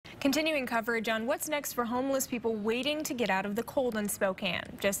Continuing coverage on what's next for homeless people waiting to get out of the cold in Spokane.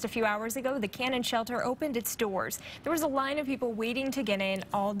 Just a few hours ago, the Cannon Shelter opened its doors. There was a line of people waiting to get in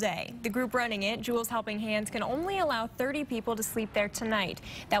all day. The group running it, Jules Helping Hands, can only allow 30 people to sleep there tonight.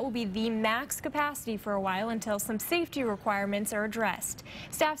 That will be the max capacity for a while until some safety requirements are addressed.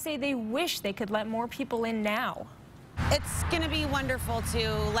 Staff say they wish they could let more people in now. It's going to be wonderful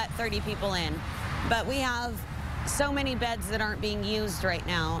to let 30 people in, but we have so many beds that aren't being used right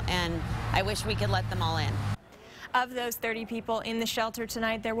now, and I wish we could let them all in. Of those 30 people in the shelter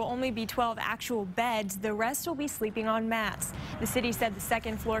tonight, there will only be 12 actual beds. The rest will be sleeping on mats. The city said the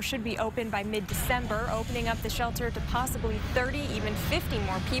second floor should be open by mid-December, opening up the shelter to possibly 30, even 50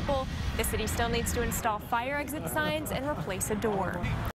 more people. The city still needs to install fire exit signs and replace a door.